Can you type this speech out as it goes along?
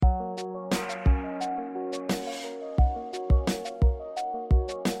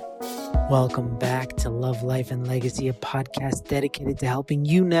Welcome back to Love, Life, and Legacy, a podcast dedicated to helping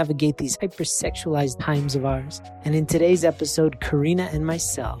you navigate these hypersexualized times of ours. And in today's episode, Karina and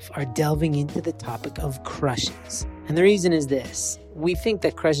myself are delving into the topic of crushes. And the reason is this. We think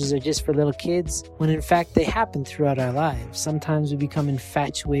that crushes are just for little kids, when in fact they happen throughout our lives. Sometimes we become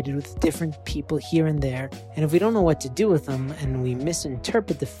infatuated with different people here and there, and if we don't know what to do with them and we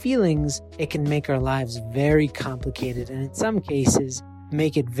misinterpret the feelings, it can make our lives very complicated, and in some cases,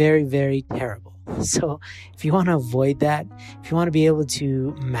 make it very, very terrible. So if you want to avoid that, if you want to be able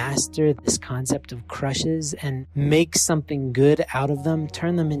to master this concept of crushes and make something good out of them,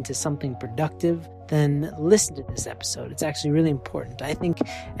 turn them into something productive, then listen to this episode. It's actually really important. I think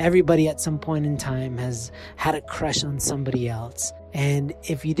everybody at some point in time has had a crush on somebody else. And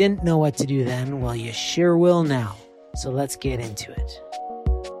if you didn't know what to do then, well, you sure will now. So let's get into it.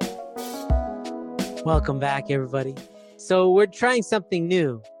 Welcome back, everybody. So we're trying something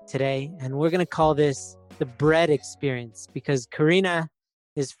new today, and we're going to call this the bread experience because Karina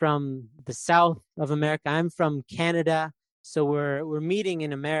is from the south of America. I'm from Canada. So we're meeting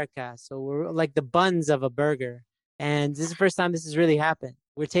in America. So we're like the buns of a burger. And this is the first time this has really happened.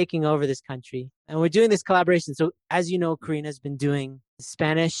 We're taking over this country and we're doing this collaboration. So as you know, Karina's been doing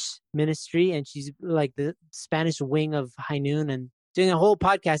Spanish ministry and she's like the Spanish wing of High Noon and doing a whole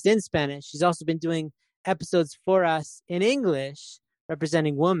podcast in Spanish. She's also been doing episodes for us in English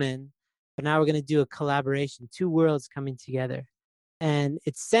representing women. But now we're going to do a collaboration, two worlds coming together. And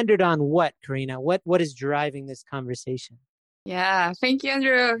it's centered on what, Karina? What is driving this conversation? Yeah, thank you,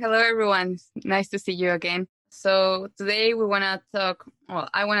 Andrew. Hello, everyone. Nice to see you again. So today we want to talk,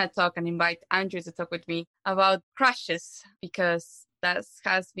 I want to talk and invite Andrew to talk with me about crushes because that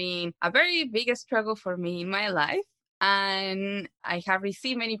has been a very big struggle for me in my life. And I have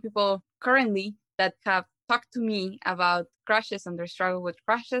received many people currently that have talked to me about crushes and their struggle with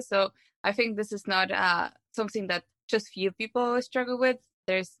crushes. So I think this is not something that just few people struggle with.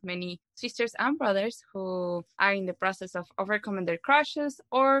 There's many sisters and brothers who are in the process of overcoming their crushes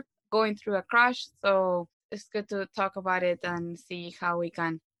or going through a crush. So it's good to talk about it and see how we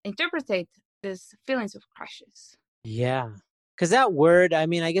can interpret these feelings of crushes. Yeah, because that word, I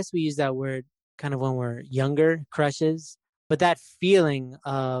mean, I guess we use that word kind of when we're younger, crushes, but that feeling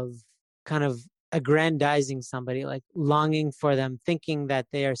of kind of aggrandizing somebody, like longing for them, thinking that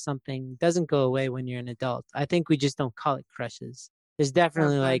they are something, doesn't go away when you're an adult. I think we just don't call it crushes. There's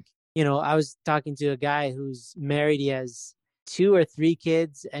definitely like, I was talking to a guy who's married. He has 2 or 3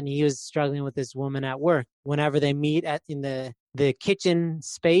 kids and he was struggling with this woman at work. Whenever they meet in the kitchen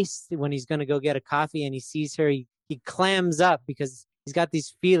space, when he's going to go get a coffee and he sees her, he clams up because he's got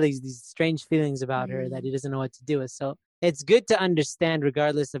these feelings, these strange feelings about her that he doesn't know what to do with. So it's good to understand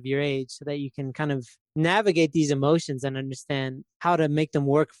regardless of your age so that you can kind of navigate these emotions and understand how to make them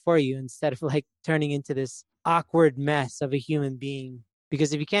work for you instead of like turning into this awkward mess of a human being.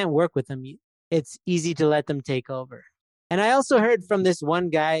 Because if you can't work with them, it's easy to let them take over. And I also heard from this one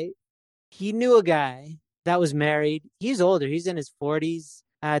guy, he knew a guy that was married. He's older. He's in his 40s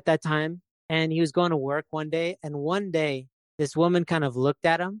at that time. And he was going to work one day. And one day, this woman kind of looked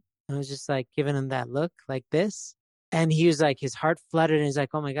at him and was just like giving him that look like this. And he was like, his heart fluttered and he's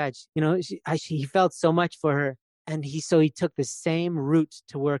like, oh my God, he felt so much for her. And he took the same route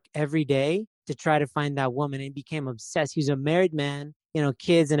to work every day to try to find that woman and became obsessed. He was a married man,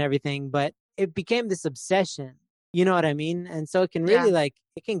 kids and everything, but it became this obsession. You know what I mean? And so it can really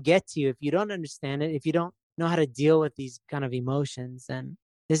it can get to you if you don't understand it, if you don't know how to deal with these kind of emotions. And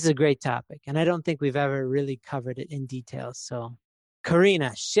this is a great topic. And I don't think we've ever really covered it in detail. So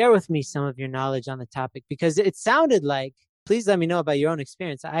Karina, share with me some of your knowledge on the topic because it sounded like, please let me know about your own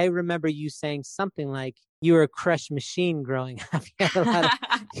experience. I remember you saying something like you were a crush machine growing up. You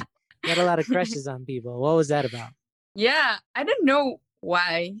had a lot of crushes on people. What was that about? Yeah, I don't know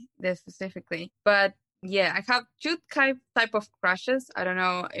why this specifically, but yeah, I have 2 type of crushes. I don't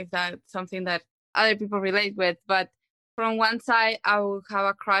know if that's something that other people relate with, but from one side, I will have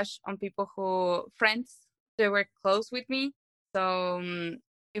a crush on people friends, they were close with me. So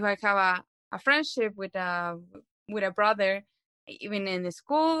if I have a friendship with a brother, even in the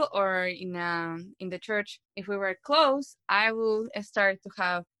school or in the church, if we were close, I will start to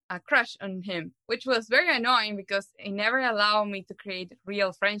have a crush on him, which was very annoying because it never allowed me to create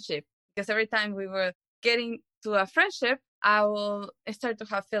real friendship. Because every time we were getting to a friendship, I will start to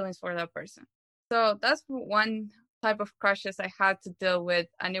have feelings for that person. So that's one type of crushes I had to deal with.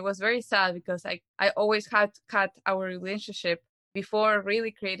 And it was very sad because I always had to cut our relationship before really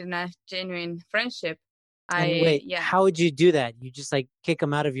creating a genuine friendship. How would you do that? You just like kick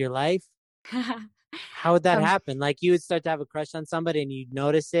them out of your life? How would that happen? Like you would start to have a crush on somebody and you'd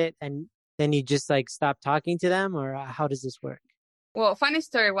notice it and then you just like stop talking to them, or how does this work? Well, funny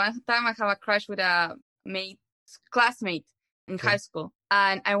story. One time I have a crush with a classmate in high Okay. school,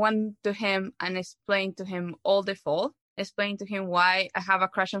 and I went to him and explained to him all the fault. Explained to him why I have a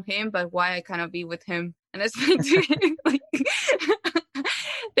crush on him, but why I cannot be with him, and explained to him like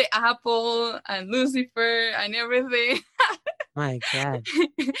the apple and Lucifer and everything. My God.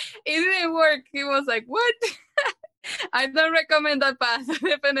 It didn't work. He was like, "What? I don't recommend that path.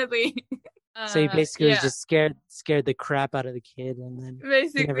 Definitely." So you basically was Yeah, just scared the crap out of the kid, and then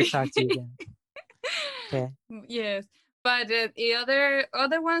he never basically. talked to you again. Okay. Yes, but the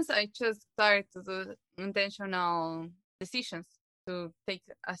other ones I just started to do intentional decisions to take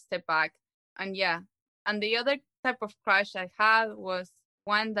a step back, and yeah, and the other type of crush I had was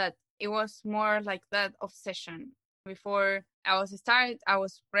one that it was more like that obsession. Before I was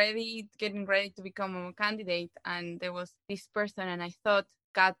getting ready to become a candidate, and there was this person, and I thought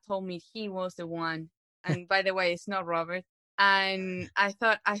God told me he was the one. And by the way, it's not Robert. And I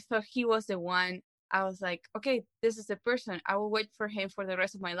thought he was the one. I was like, okay, this is the person. I will wait for him for the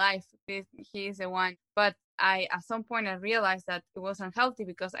rest of my life. He is the one. But at some point, I realized that it was unhealthy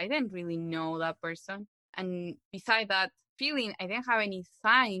because I didn't really know that person. And beside that feeling, I didn't have any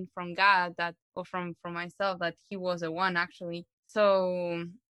sign from God or from myself that he was the one actually. So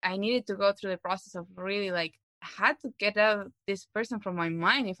I needed to go through the process of really like, I had to get out this person from my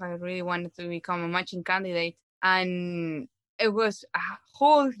mind if I really wanted to become a matching candidate. And it was a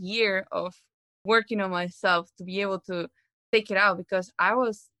whole year of working on myself to be able to take it out, because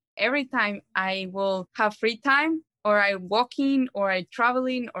every time I will have free time, or I'm walking, or I'm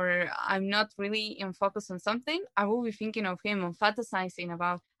traveling, or I'm not really in focus on something, I will be thinking of him and fantasizing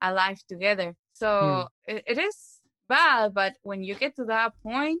about a life together. So Hmm. it is bad, but when you get to that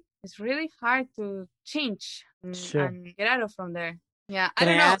point, it's really hard to change Sure. and get out of from there. Yeah, I Can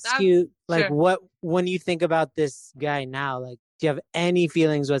I don't know. ask you, like, Sure. what when you think about this guy now, like, do you have any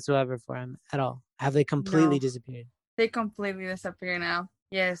feelings whatsoever for him at all? Have they completely No, disappeared? they completely disappear now.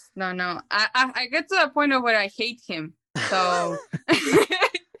 Yes, no, no. I get to the point of where I hate him. So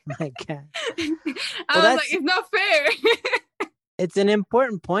My God. Well, I was like, that's it's not fair. it's an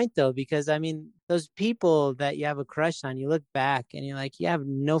important point though, because I mean, those people that you have a crush on, you look back and you're like, you have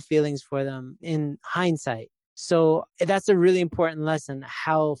no feelings for them in hindsight. So that's a really important lesson,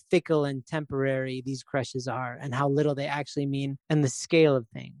 how fickle and temporary these crushes are and how little they actually mean, and the scale of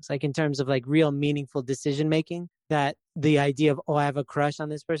things, like in terms of like real meaningful decision making, that the idea of, oh, I have a crush on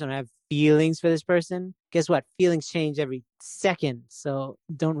this person, I have feelings for this person. Guess what? Feelings change every second. So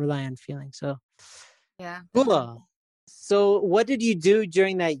don't rely on feelings. So Yeah, cool. definitely. So what did you do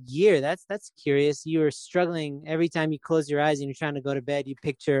during that year? That's curious. You were struggling every time you close your eyes and you're trying to go to bed. You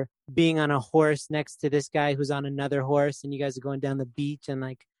picture being on a horse next to this guy who's on another horse, and you guys are going down the beach. And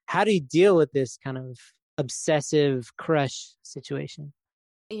like, how do you deal with this kind of obsessive crush situation?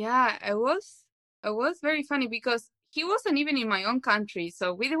 Yeah, it was very funny because he wasn't even in my own country,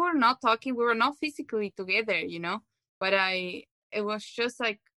 so we were not talking. We were not physically together. But it was just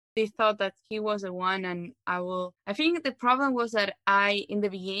like they thought that he was the one, and I think the problem was that in the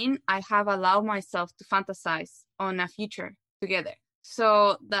beginning, I have allowed myself to fantasize on a future together.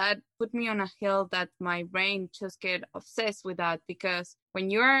 So that put me on a hill that my brain just get obsessed with that, because when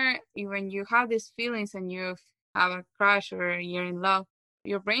you have these feelings and you have a crush or you're in love,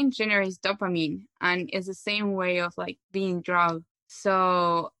 your brain generates dopamine, and it's the same way of like being drugged.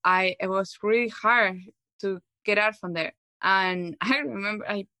 So it was really hard to get out from there. And I remember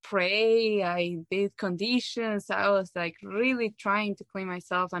I prayed, I did conditions. I was like really trying to clean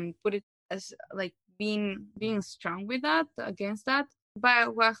myself and put it as like being strong with that, against that.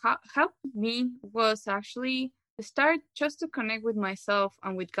 But what helped me was actually to start just to connect with myself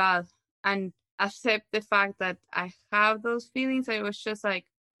and with God, and accept the fact that I have those feelings. I was just like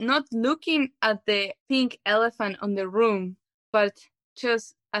not looking at the pink elephant on the room, but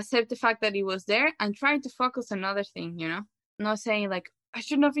just accept the fact that it was there and trying to focus on other thing. Not saying like, I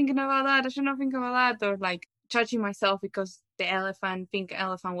should not thinking about that, I should not think about that, or like judging myself because the pink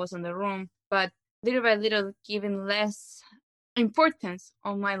elephant was in the room, but little by little giving less importance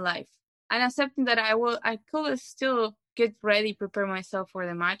on my life, and accepting that I could still get ready, prepare myself for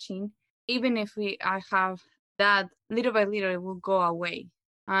the matching, even if I have that, little by little it will go away.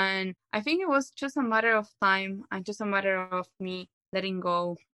 And I think it was just a matter of time and just a matter of me letting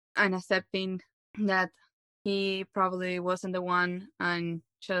go and accepting that he probably wasn't the one, and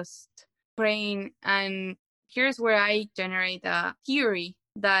just praying. And here's where I generate a theory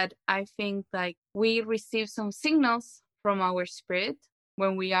that I think like we receive some signals from our spirit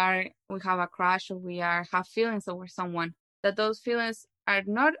when we have a crush, or have feelings over someone, that those feelings are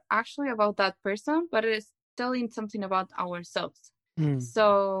not actually about that person, but it is telling something about ourselves. Mm.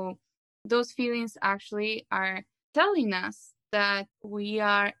 So those feelings actually are telling us that we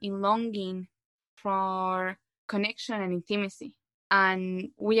are in longing for connection and intimacy. And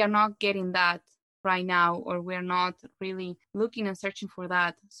we are not getting that right now, or we're not really looking and searching for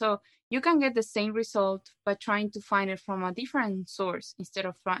that. So you can get the same result by trying to find it from a different source instead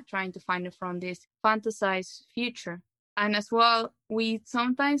of trying to find it from this fantasized future. And as well, we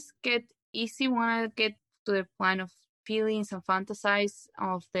sometimes get easy want to get to the point of feelings and fantasize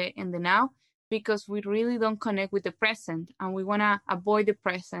of the in the now, because we really don't connect with the present and we want to avoid the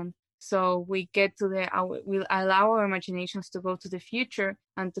present. So we get to we allow our imaginations to go to the future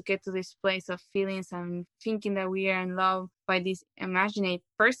and to get to this place of feelings and thinking that we are in love by this imagined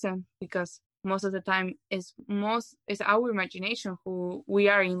person, because most of the time is our imagination who we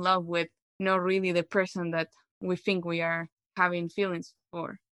are in love with, not really the person that we think we are having feelings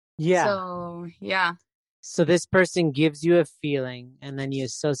for. Yeah. So yeah. So this person gives you a feeling, and then you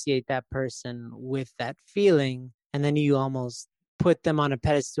associate that person with that feeling, and then you almost put them on a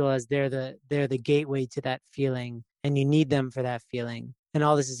pedestal as they're the gateway to that feeling, and you need them for that feeling. And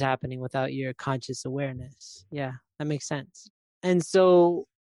all this is happening without your conscious awareness. Yeah, that makes sense. And so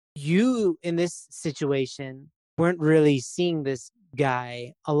you in this situation weren't really seeing this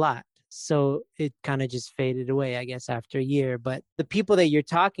guy a lot. So it kind of just faded away, I guess, after a year. But the people that you're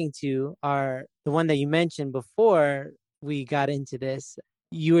talking to are the one that you mentioned before we got into this.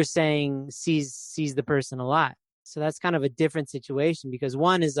 You were saying sees the person a lot. So that's kind of a different situation, because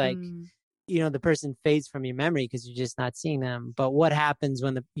one is like, the person fades from your memory because you're just not seeing them. But what happens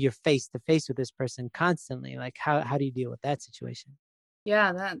when you're face to face with this person constantly? Like, how do you deal with that situation?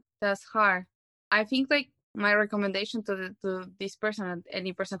 Yeah, that's hard. I think like my recommendation to this person and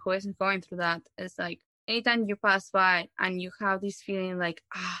any person who isn't going through that is like, anytime you pass by and you have this feeling like,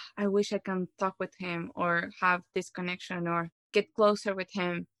 I wish I can talk with him or have this connection or get closer with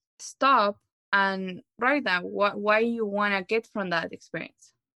him, stop and write down why you want to get from that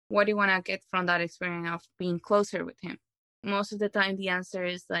experience. What do you want to get from that experience of being closer with him? Most of the time the answer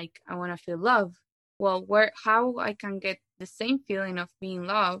is like, I want to feel love. Well, how I can get the same feeling of being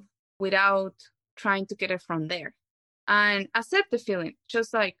loved without trying to get it from there, and accept the feeling,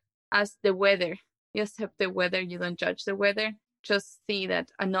 just like as the weather. You accept the weather, you don't judge the weather. Just see that,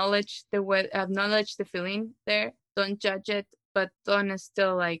 acknowledge acknowledge the feeling there, don't judge it, but don't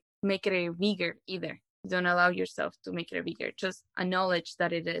still like make it a bigger either. Don't allow yourself to make it a bigger. Just acknowledge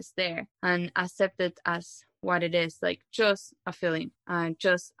that it is there and accept it as what it is, like just a feeling and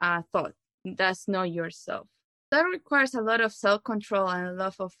just a thought. That's not yourself. That requires a lot of self-control and a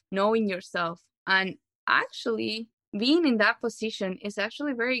lot of knowing yourself. And actually, being in that position is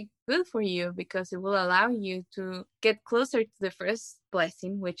actually very good for you, because it will allow you to get closer to the first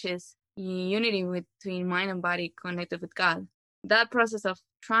blessing, which is unity between mind and body connected with God. That process of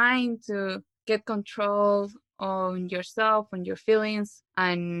trying to get control on yourself, on your feelings,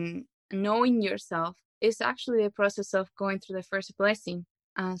 and knowing yourself is actually a process of going through the first blessing.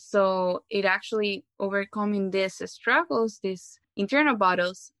 So it actually overcoming these struggles, these internal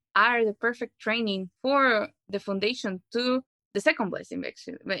battles, are the perfect training for the foundation to the second blessing,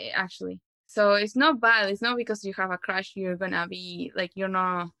 actually. So it's not bad. It's not because you have a crush you're gonna be like,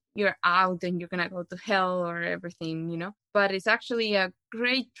 you're out and you're gonna go to hell or everything. But it's actually a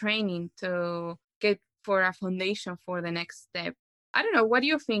great training to get for a foundation for the next step. I don't know. What do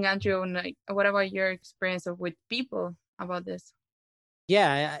you think, Andrew? Like, what about your experience with people about this?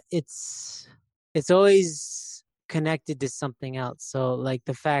 Yeah, it's always connected to something else. So like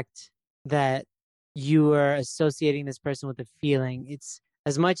the fact that you are associating this person with a feeling, it's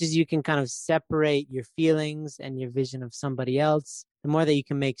as much as you can kind of separate your feelings and your vision of somebody else, the more that you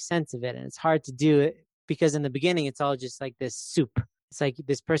can make sense of it. And it's hard to do it because in the beginning it's all just like this soup. It's like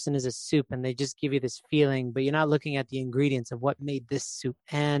this person is a soup and they just give you this feeling, but you're not looking at the ingredients of what made this soup.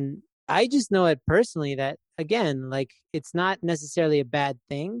 And I just know it personally that, again, like it's not necessarily a bad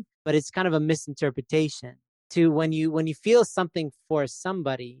thing, but it's kind of a misinterpretation to when you feel something for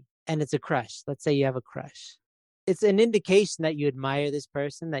somebody and it's a crush. Let's say you have a crush. It's an indication that you admire this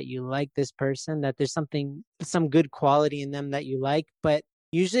person, that you like this person, that there's some good quality in them that you like. But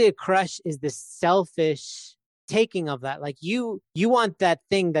usually a crush is this selfish taking of that. Like you want that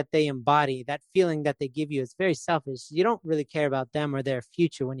thing that they embody, that feeling that they give you. It's very selfish. You don't really care about them or their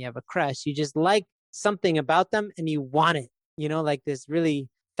future when you have a crush. You just like something about them and you want it, like this really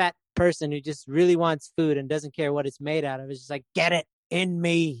fat person who just really wants food and doesn't care what it's made out of. It's just like, get it in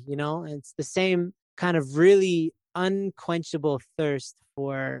me, and it's the same kind of really unquenchable thirst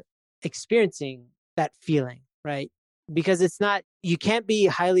for experiencing that feeling, right? because it's not, you can't be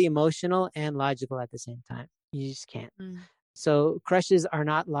highly emotional and logical at the same time. You just can't. Mm. So crushes are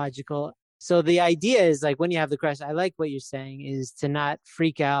not logical. So the idea is like when you have the crush, I like what you're saying, is to not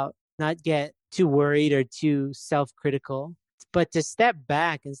freak out, not get too worried or too self-critical, but to step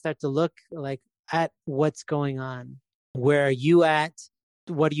back and start to look like at what's going on. Where are you at?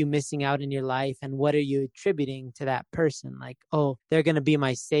 What are you missing out in your life? And what are you attributing to that person? Like, oh, they're going to be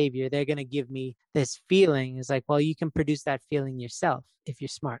my savior. They're going to give me this feeling. It's like, well, you can produce that feeling yourself if you're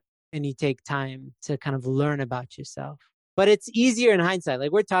smart and you take time to kind of learn about yourself. But it's easier in hindsight.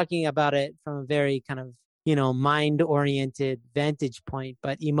 Like we're talking about it from a very kind of, mind oriented vantage point,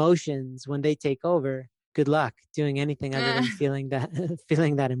 but emotions, when they take over, good luck doing anything other than feeling that,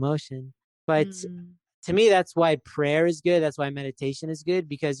 feeling that emotion. But Mm. to me, that's why prayer is good. That's why meditation is good,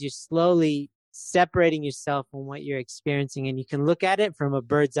 because you're slowly separating yourself from what you're experiencing, and you can look at it from a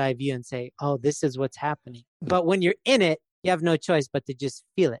bird's eye view and say, oh, this is what's happening. But when you're in it, you have no choice but to just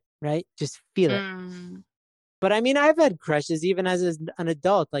feel it, right? Just feel it. Mm. But I mean, I've had crushes even as an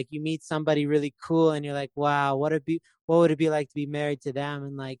adult. Like you meet somebody really cool and you're like, wow, what would it be like to be married to them?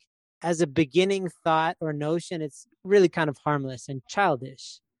 And like as a beginning thought or notion, it's really kind of harmless and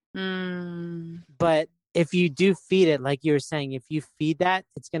childish. Mm. But if you do feed it, like you were saying, if you feed that,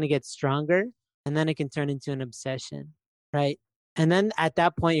 it's going to get stronger and then it can turn into an obsession, right? And then at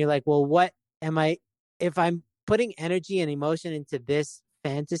that point, you're like, well, if I'm putting energy and emotion into this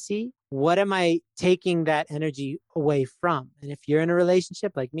fantasy, what am I taking that energy away from? And if you're in a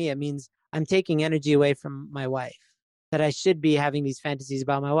relationship like me, it means I'm taking energy away from my wife, that I should be having these fantasies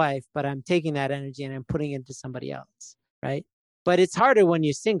about my wife, but I'm taking that energy and I'm putting it into somebody else, right? But it's harder when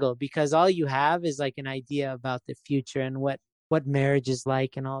you're single because all you have is like an idea about the future and what marriage is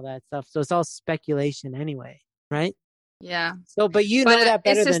like and all that stuff. So it's all speculation anyway, right? Yeah. So, but you But know that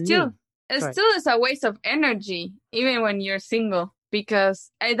better than me. it Sorry. still is a waste of energy, even when you're single,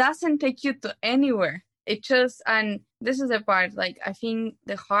 because it doesn't take you to anywhere. It just, and this is the part, like, I think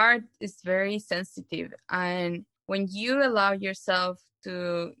the heart is very sensitive. And when you allow yourself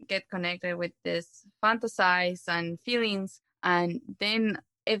to get connected with this fantasize and feelings, and then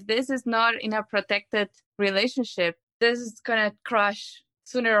if this is not in a protected relationship, this is gonna crash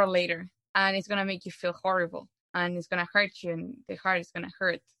sooner or later, and it's gonna make you feel horrible, and it's gonna hurt you, and the heart is gonna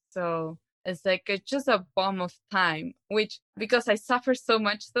hurt. So it's just a bomb of time, which, because I suffer so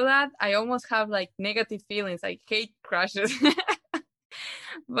much to that, I almost have like negative feelings. I hate crushes.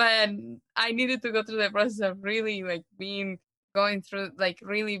 But I needed to go through the process of really like going through, like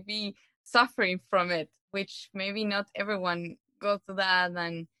really be suffering from it, which maybe not everyone go through that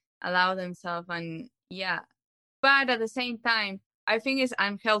and allow themselves. And yeah, but at the same time, I think it's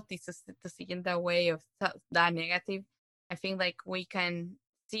unhealthy to see in that way of that negative. I think like we can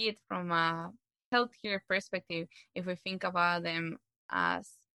see it from a healthier perspective if we think about them as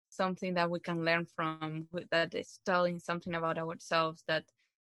something that we can learn from, that is telling something about ourselves. That,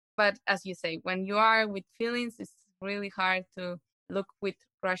 but as you say, when you are with feelings, it's really hard to look with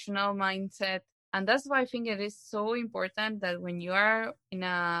rational mindset. And that's why I think it is so important that when you are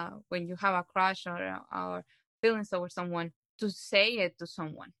when you have a crush or feelings over someone, to say it to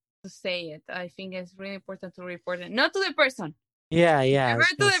someone, to say it. I think it's really important to report it, not to the person, Yeah, yeah, I never was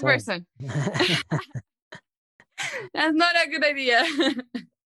to gonna the say. person. That's not a good idea.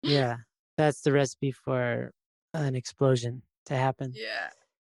 Yeah, that's the recipe for an explosion to happen. Yeah,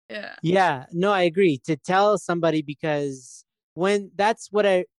 yeah. Yeah, no, I agree. To tell somebody, because when that's what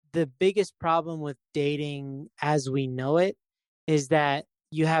the biggest problem with dating as we know it is that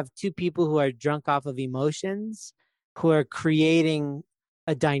you have two people who are drunk off of emotions, who are creating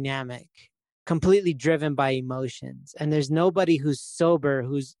a dynamic completely driven by emotions. And there's nobody who's sober,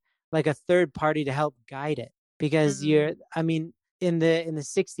 who's like a third party to help guide it. Because Mm. I mean, in the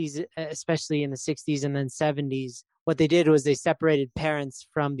 60s, especially in the 60s and then 70s, what they did was they separated parents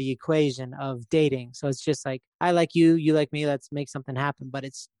from the equation of dating. So it's just like, I like you, you like me, let's make something happen. But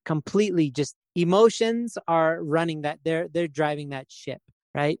it's completely just emotions are running that, they're driving that ship,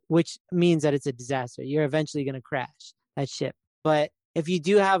 right? Which means that it's a disaster. You're eventually going to crash that ship. But if you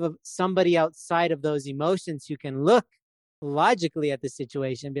do have somebody outside of those emotions who can look logically at the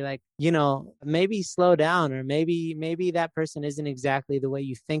situation and be like, maybe slow down, or maybe that person isn't exactly the way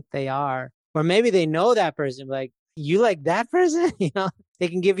you think they are, or maybe they know that person, like, you like that person. They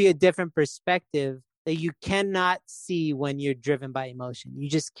can give you a different perspective that you cannot see when you're driven by emotion. You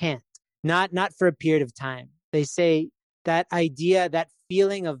just can't. Not for a period of time. They say that idea, that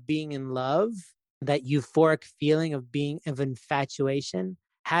feeling of being in love, that euphoric feeling of infatuation,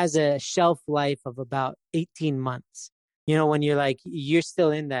 has a shelf life of about 18 months. when you're like, you're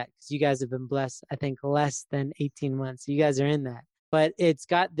still in that because you guys have been blessed, I think less than 18 months. You guys are in that. But it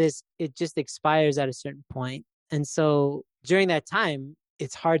just expires at a certain point. And so during that time,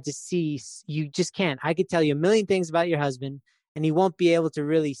 it's hard to see. You just can't. I could tell you a million things about your husband and you won't be able to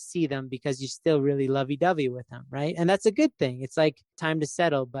really see them because you're still really lovey-dovey with him, right? And that's a good thing. It's like time to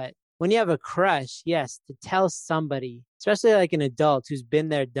settle. But when you have a crush, yes, to tell somebody, especially like an adult who's been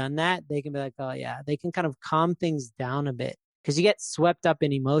there, done that, they can be like, oh yeah, they can kind of calm things down a bit because you get swept up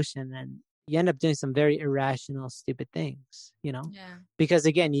in emotion and you end up doing some very irrational, stupid things, Yeah. because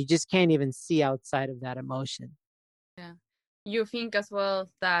again, you just can't even see outside of that emotion. Yeah. You think as well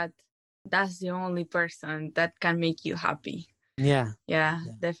that that's the only person that can make you happy. Yeah. Yeah,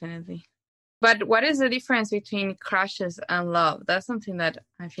 definitely. But what is the difference between crushes and love? That's something that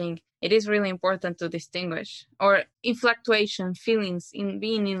I think it is really important to distinguish. Or in fluctuation, feelings in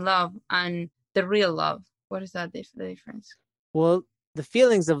being in love and the real love. What is that the difference? Well, the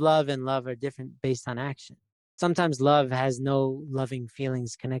feelings of love and love are different based on action. Sometimes love has no loving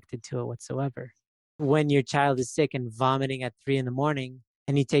feelings connected to it whatsoever. When your child is sick and vomiting at 3 a.m.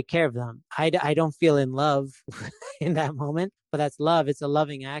 and you take care of them, I don't feel in love in that moment, but that's love. It's a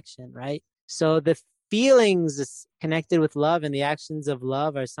loving action, right? So the feelings connected with love and the actions of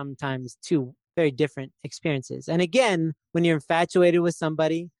love are sometimes two very different experiences. And again, when you're infatuated with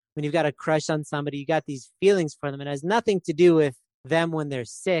somebody, when you've got a crush on somebody, you got these feelings for them. It has nothing to do with them when they're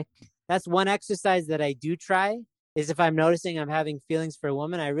sick. That's one exercise that I do try is if I'm noticing I'm having feelings for a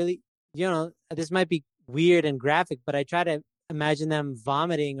woman, I really, this might be weird and graphic, but I try to imagine them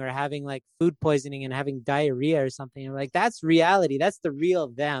vomiting or having like food poisoning and having diarrhea or something. I'm like, that's reality. That's the real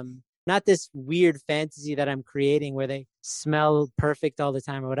them, not this weird fantasy that I'm creating where they smell perfect all the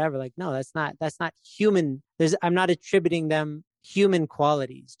time or whatever. Like, no, that's not human. I'm not attributing them human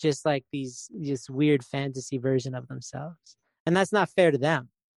qualities, just like this weird fantasy version of themselves. And that's not fair to them,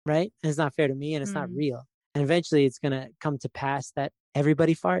 right? And it's not fair to me and it's not real. And eventually it's going to come to pass that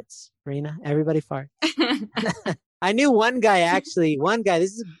everybody farts, Reina. Everybody farts. I knew one guy,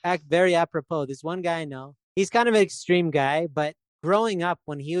 this is very apropos. This one guy I know, he's kind of an extreme guy, but growing up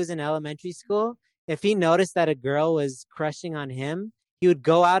when he was in elementary school, if he noticed that a girl was crushing on him, he would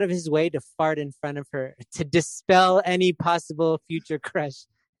go out of his way to fart in front of her to dispel any possible future crush.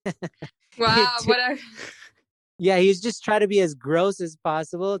 Wow, Yeah, he was just trying to be as gross as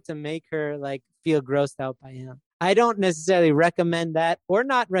possible to make her like feel grossed out by him. I don't necessarily recommend that or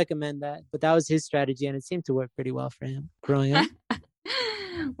not recommend that, but that was his strategy and it seemed to work pretty well for him growing up.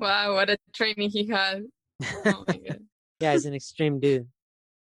 Wow, what a training he had. Oh my God. Yeah, he's an extreme dude.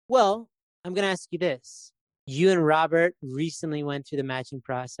 Well, I'm going to ask you this. You and Robert recently went through the matching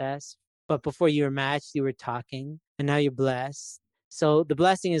process, but before you were matched, you were talking, and now you're blessed. So the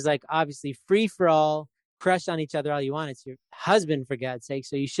blessing is like obviously free for all, crush on each other all you want. It's your husband, for God's sake,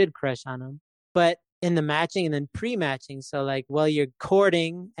 so you should crush on him. But in the matching and then pre-matching, so like while you're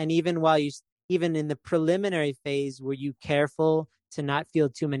courting, and even in the preliminary phase, were you careful to not feel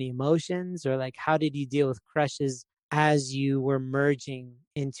too many emotions, or like how did you deal with crushes as you were merging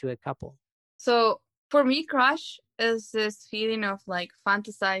into a couple? So for me, crush is this feeling of like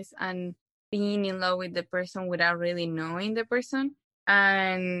fantasize and being in love with the person without really knowing the person.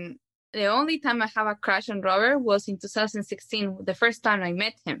 And the only time I have a crush on Robert was in 2016, the first time I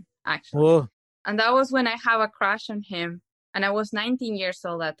met him, actually. Whoa. And that was when I have a crush on him. And I was 19 years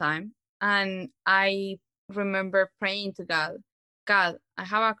old that time. And I remember praying to God, I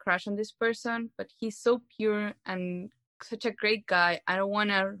have a crush on this person, but he's so pure and such a great guy. I don't want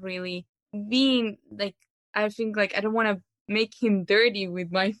to really be like, I think like I don't want to make him dirty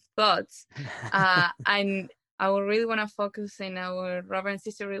with my thoughts. And I would really want to focus in our brother and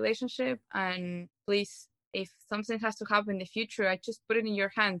sister relationship. And please, if something has to happen in the future, I just put it in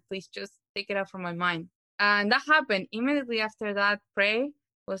your hand. Please just take it out from my mind. And that happened immediately after that prayer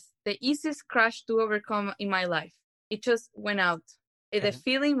was the easiest crush to overcome in my life. It just went out. Okay. The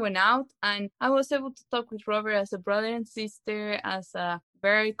feeling went out, and I was able to talk with Robert as a brother and sister, as a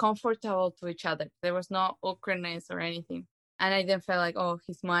very comfortable to each other. There was no awkwardness or anything. And I didn't feel like, oh,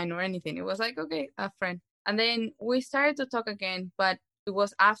 he's mine or anything. It was like, okay, a friend. And then we started to talk again, but it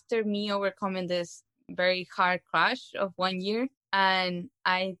was after me overcoming this very hard crush of 1 year. And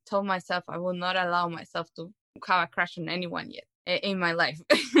I told myself I will not allow myself to have a crush on anyone yet in my life.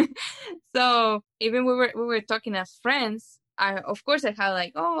 So even we were talking as friends, of course I had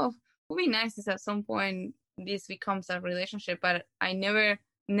like, oh, it would be nice if at some point this becomes a relationship, but I never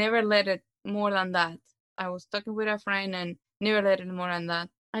let it more than that. I was talking with a friend and never let it more than that.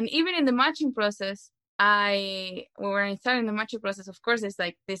 And even in the matching process, we were starting the matching process, of course it's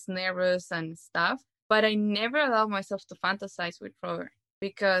like this nervous and stuff, but I never allowed myself to fantasize with Robert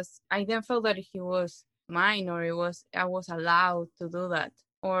because I didn't feel that he was mine or I was allowed to do that.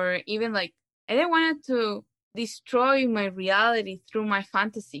 Or even like I didn't want to destroy my reality through my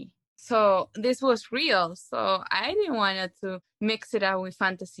fantasy. So this was real. So I didn't want to mix it up with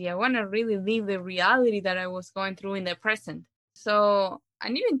fantasy. I want to really live the reality that I was going through in the present. So,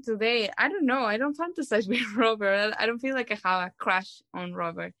 and even today, I don't know. I don't fantasize with Robert. I don't feel like I have a crush on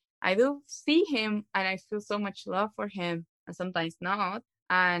Robert. I do see him and I feel so much love for him, and sometimes not.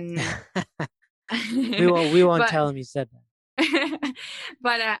 And We won't but tell him you said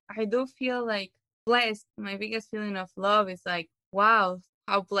but I do feel like blessed. My biggest feeling of love is like, wow,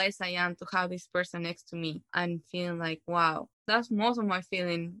 how blessed I am to have this person next to me, and feeling like, wow, that's most of my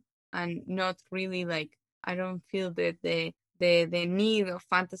feeling, and not really like I don't feel the need of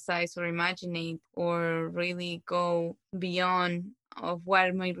fantasize or imagine it or really go beyond of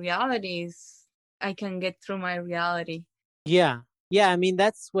what my reality is. I can get through my reality. Yeah. Yeah, I mean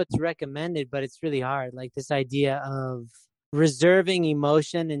that's what's recommended, but it's really hard. Like this idea of reserving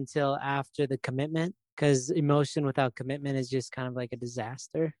emotion until after the commitment, because emotion without commitment is just kind of like a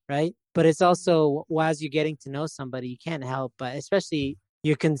disaster, right? But it's also as you're getting to know somebody, you can't help but, especially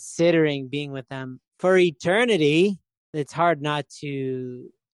you're considering being with them for eternity, it's hard not to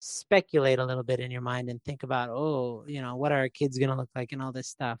speculate a little bit in your mind and think about, oh, what are our kids going to look like and all this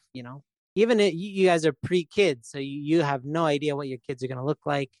stuff. Even you guys are pre-kids, so you have no idea what your kids are going to look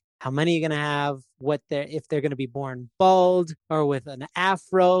like, how many you're going to have, if they're going to be born bald or with an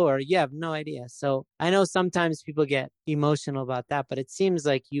afro, or you have no idea. So I know sometimes people get emotional about that, but it seems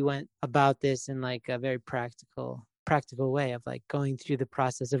like you went about this in like a very practical way of like going through the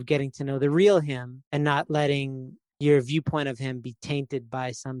process of getting to know the real him and not letting your viewpoint of him be tainted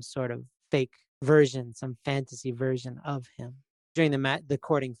by some sort of fake version, some fantasy version of him during the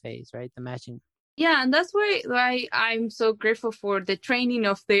courting phase, right? The matching. Yeah, and that's why I'm so grateful for the training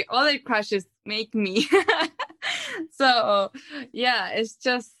of the other crushes make me. So yeah, it's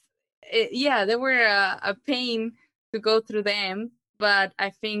just yeah, they were a pain to go through them, but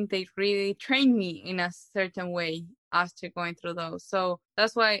I think they really trained me in a certain way after going through those. So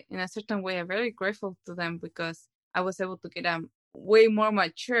that's why, in a certain way, I'm very grateful to them because I was able to get way more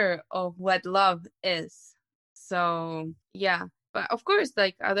mature of what love is. So yeah, but of course,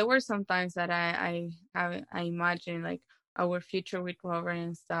 like there were some times that I imagine like our future with Robert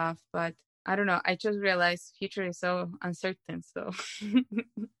and stuff, but I don't know. I just realized future is so uncertain. So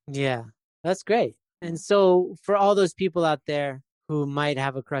Yeah, that's great. And so for all those people out there who might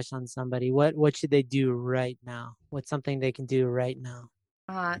have a crush on somebody, what should they do right now? What's something they can do right now?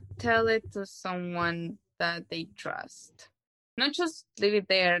 tell it to someone that they trust. Not just leave it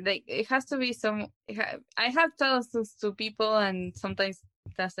there. Like it has to be I have told this to people, and sometimes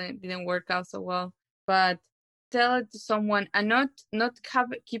didn't work out so well. But tell it to someone, and not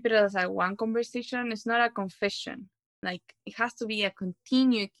keep it as a one conversation. It's not a confession. Like it has to be a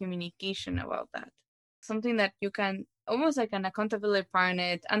continued communication about that. Something that you can almost like an accountability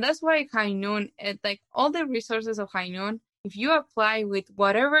partner. And that's why High Noon, like all the resources of High Noon, if you apply with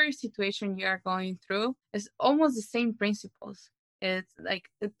whatever situation you are going through, it's almost the same principles. It's like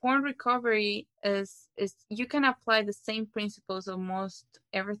the porn recovery is you can apply the same principles of most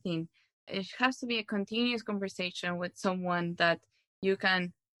everything. It has to be a continuous conversation with someone that you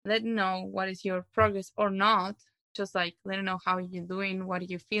can let know what is your progress or not. Just like let them know how you're doing, what are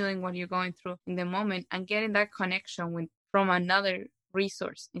you feeling, what you're going through in the moment, and getting that connection with from another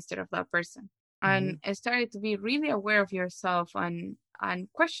resource instead of that person. Mm-hmm. And I started to be really aware of yourself and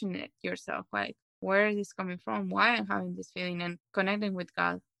question it yourself, like where is this coming from, why I'm having this feeling, and connecting with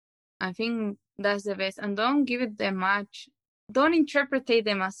God. I think that's the best. And don't give it the much, don't interpret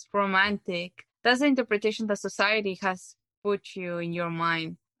them as romantic. That's the interpretation that society has put you in your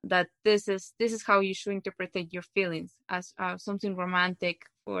mind, that this is how you should interpret your feelings as something romantic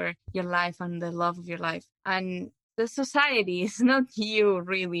for your life and the love of your life. And the society is not you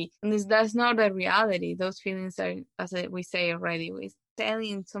really, and that's not the reality. Those feelings are, as we say already, is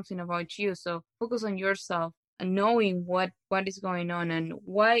telling something about you. So focus on yourself and knowing what is going on, and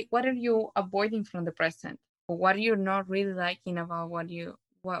what are you avoiding from the present, or what you're not really liking about what you're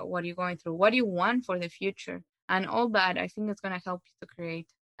going through, what do you want for the future, and all that. I think it's going to help you to create.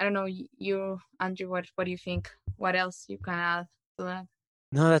 I don't know, you, Andrew, what do you think? What else you can add to that?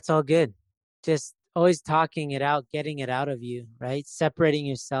 No, that's all good. Just always talking it out, getting it out of you, right? Separating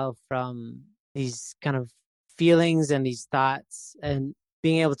yourself from these kind of feelings and these thoughts and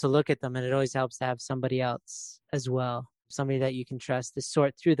being able to look at them. And it always helps to have somebody else as well, somebody that you can trust to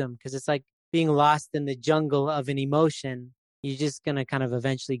sort through them. Because it's like being lost in the jungle of an emotion. you're just going to kind of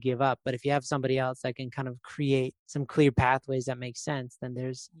eventually give up. But if you have somebody else that can kind of create some clear pathways that make sense, then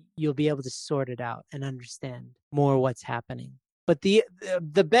you'll be able to sort it out and understand more what's happening. But the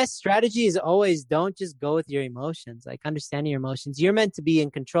best strategy is always don't just go with your emotions, like understanding your emotions. You're meant to be in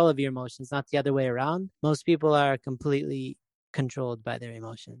control of your emotions, not the other way around. Most people are completely controlled by their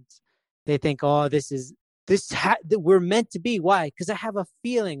emotions. They think, oh, we're meant to be. Why? Because I have a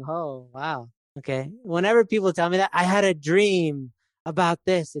feeling. Oh, wow. Okay. Whenever people tell me that, I had a dream about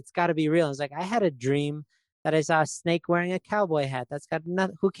this, it's got to be real. It's like, I had a dream that I saw a snake wearing a cowboy hat. That's got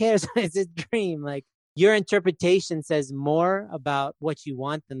nothing. Who cares? It's a dream. Like, your interpretation says more about what you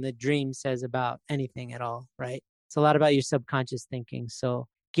want than the dream says about anything at all, right? It's a lot about your subconscious thinking. So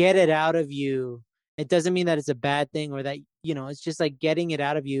get it out of you. It doesn't mean that it's a bad thing or that, it's just like getting it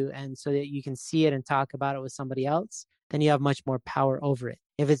out of you, and so that you can see it and talk about it with somebody else, then you have much more power over it.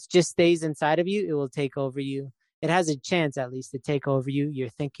 If it just stays inside of you, it will take over you. It has a chance, at least, to take over you. Your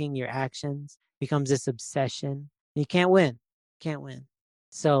thinking, your actions becomes this obsession. You can't win. Can't win.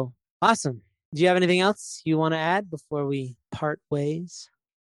 So awesome. Do you have anything else you want to add before we part ways?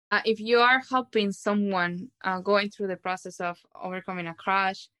 If you are helping someone going through the process of overcoming a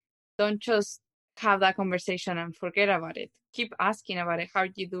crush, don't just have that conversation and forget about it. Keep asking about it. How are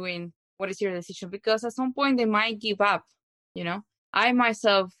you doing? What is your decision? Because at some point they might give up. I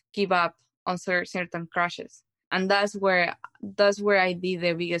myself give up on certain crushes, and that's where I did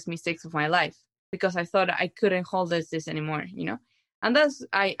the biggest mistakes of my life, because I thought I couldn't hold this anymore. And that's,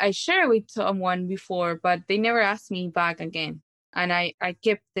 I shared with someone before, but they never asked me back again. And I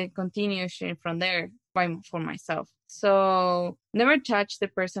kept the continuation from there for myself. So never judge the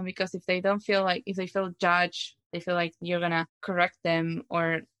person, because if they feel judged, they feel like you're going to correct them,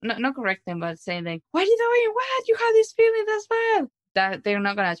 or not correct them, but say like, what are you doing? What? You have this feeling, that's bad. That they're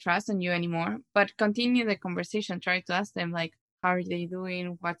not going to trust on you anymore. But continue the conversation. Try to ask them like, how are they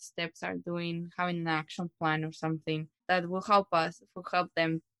doing? What steps are doing? Having an action plan or something that will help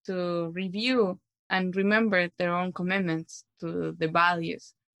them to review and remember their own commitments to the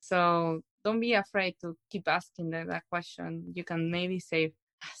values. So don't be afraid to keep asking them that question. You can maybe save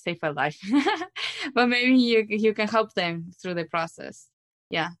a life, but maybe you can help them through the process.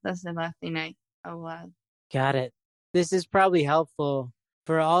 Yeah, that's the last thing I will add. Got it. This is probably helpful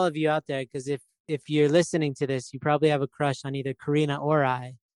for all of you out there, because if you're listening to this, you probably have a crush on either Karina or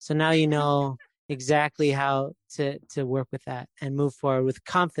I. So now you know exactly how to work with that and move forward with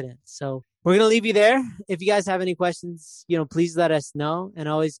confidence. So we're going to leave you there. If you guys have any questions, please let us know. And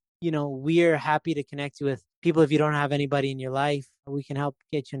always, we're happy to connect you with people. If you don't have anybody in your life, we can help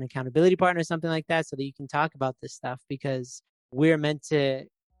get you an accountability partner or something like that, so that you can talk about this stuff, because we're meant to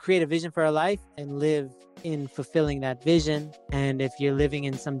create a vision for our life and live in fulfilling that vision. And if you're living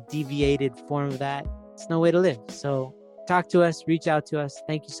in some deviated form of that, it's no way to live. So talk to us, reach out to us.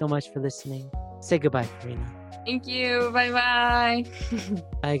 Thank you so much for listening. Say goodbye, Karina. Thank you. Bye-bye.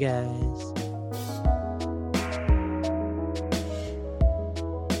 Bye, guys.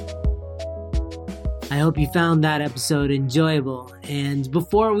 I hope you found that episode enjoyable. And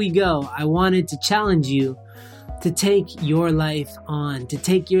before we go, I wanted to challenge you to take your life on, to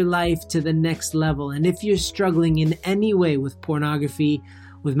take your life to the next level. And if you're struggling in any way with pornography,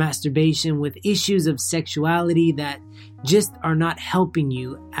 with masturbation, with issues of sexuality that just are not helping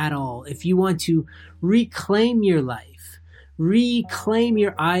you at all, if you want to reclaim your life, reclaim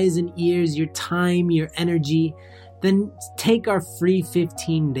your eyes and ears, your time, your energy, then take our free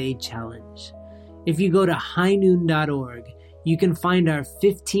 15-day challenge. If you go to highnoon.org, you can find our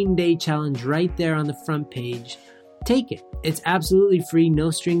 15-day challenge right there on the front page. Take it. It's absolutely free,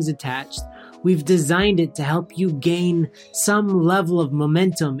 no strings attached. We've designed it to help you gain some level of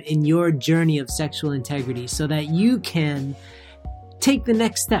momentum in your journey of sexual integrity, so that you can take the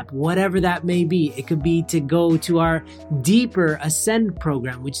next step, whatever that may be. It could be to go to our Deeper Ascend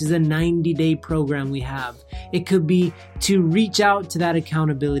program, which is a 90-day program we have. It could be to reach out to that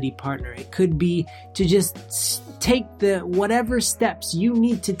accountability partner. It could be to just take whatever steps you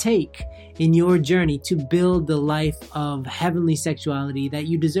need to take in your journey to build the life of heavenly sexuality that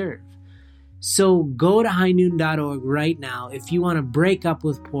you deserve. So go to highnoon.org right now if you want to break up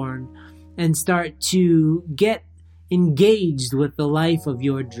with porn and start to get engaged with the life of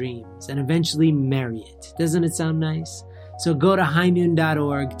your dreams and eventually marry it. Doesn't it sound nice? So go to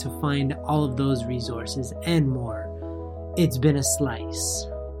highnoon.org to find all of those resources and more. It's been a slice.